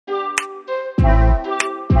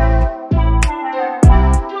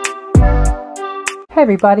Hi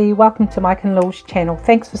everybody, welcome to Mike Lil's channel.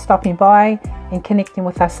 Thanks for stopping by and connecting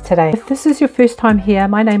with us today. If this is your first time here,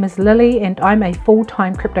 my name is Lily and I'm a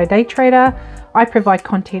full-time crypto day trader. I provide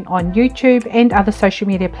content on YouTube and other social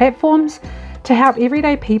media platforms to help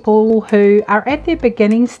everyday people who are at their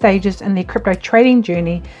beginning stages in their crypto trading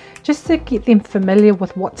journey, just to get them familiar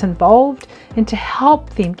with what's involved and to help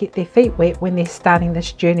them get their feet wet when they're starting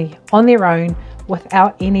this journey on their own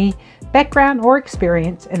without any background or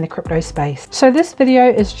experience in the crypto space. So this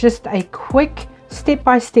video is just a quick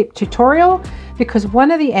step-by-step tutorial because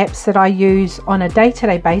one of the apps that I use on a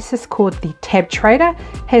day-to-day basis called the Tab Trader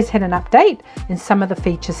has had an update and some of the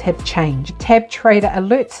features have changed. Tab Trader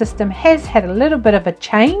alert system has had a little bit of a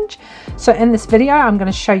change. So in this video I'm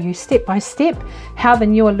going to show you step by step how the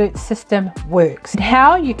new alert system works and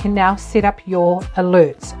how you can now set up your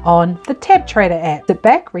alerts on the Tab Trader app. Sit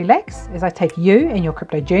back, relax as I take you and your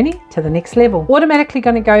crypto journey to the next level. Automatically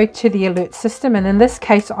going to go to the alert system, and in this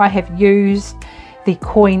case I have used the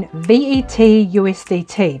coin VET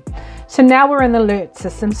USDT. So now we're in the alert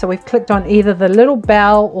system, so we've clicked on either the little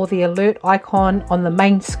bell or the alert icon on the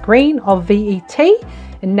main screen of VET,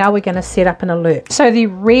 and now we're going to set up an alert. So the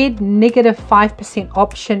red -5%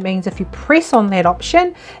 option means if you press on that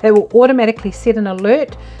option, it will automatically set an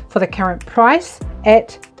alert for the current price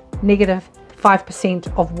at -5%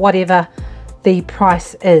 of whatever the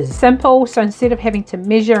price is. Simple. So instead of having to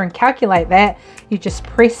measure and calculate that, you just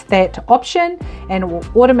press that option and it will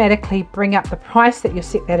automatically bring up the price that you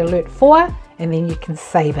set that alert for, and then you can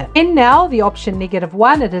save it. And now the option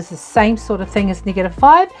 -1, it is the same sort of thing as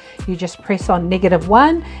 -5. You just press on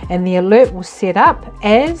 -1 and the alert will set up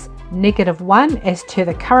as -1 as to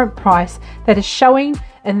the current price that is showing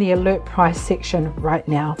in the alert price section right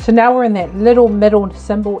now. So now we're in that little middle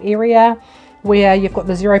symbol area where you've got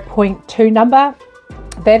the 0.2 number.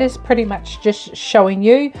 That is pretty much just showing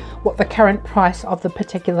you what the current price of the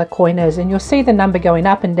particular coin is, and you'll see the number going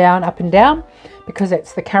up and down because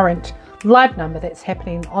it's the current live number that's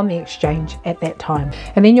happening on the exchange at that time.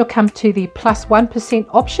 And then you'll come to the +1%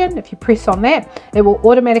 option. If you press on that, it will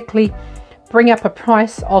automatically bring up a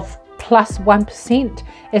price of +1%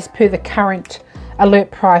 as per the current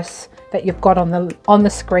alert price that you've got on the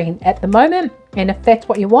screen at the moment. And if that's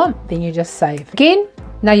what you want, then you just save. Again,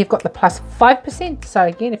 now you've got the +5%. So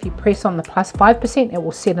again, if you press on the +5%, it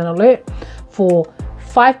will set an alert for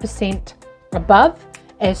 5% above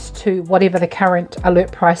as to whatever the current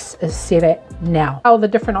alert price is set at now. How the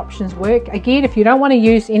different options work. Again, if you don't want to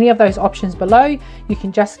use any of those options below, you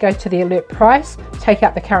can just go to the alert price, take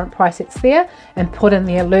out the current price that's there and put in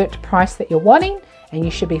the alert price that you're wanting, and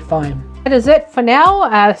you should be fine. That is it for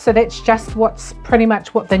now. So that's just pretty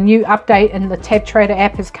much what the new update in the Tab Trader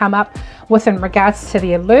app has come up with in regards to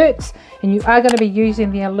the alerts. And you are going to be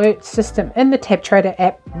using the alert system in the Tab Trader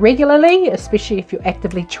app regularly, especially if you're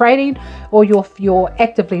actively trading or if you're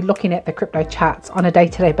actively looking at the crypto charts on a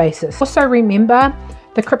day-to-day basis. Also remember,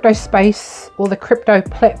 the crypto space or the crypto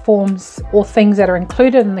platforms or things that are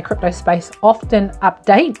included in the crypto space often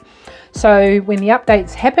update. So when the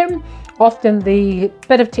updates happen, often the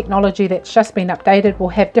bit of technology that's just been updated will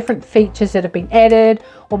have different features that have been added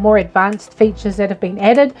or more advanced features that have been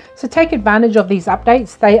added. So take advantage of these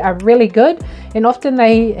updates. They are really good, and often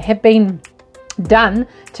they have been done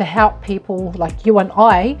to help people like you and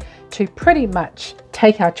I to pretty much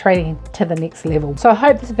take our trading to the next level. So I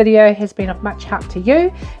hope this video has been of much help to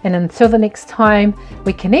you, and until the next time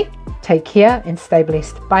we connect, take care and stay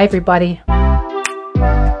blessed. Bye everybody.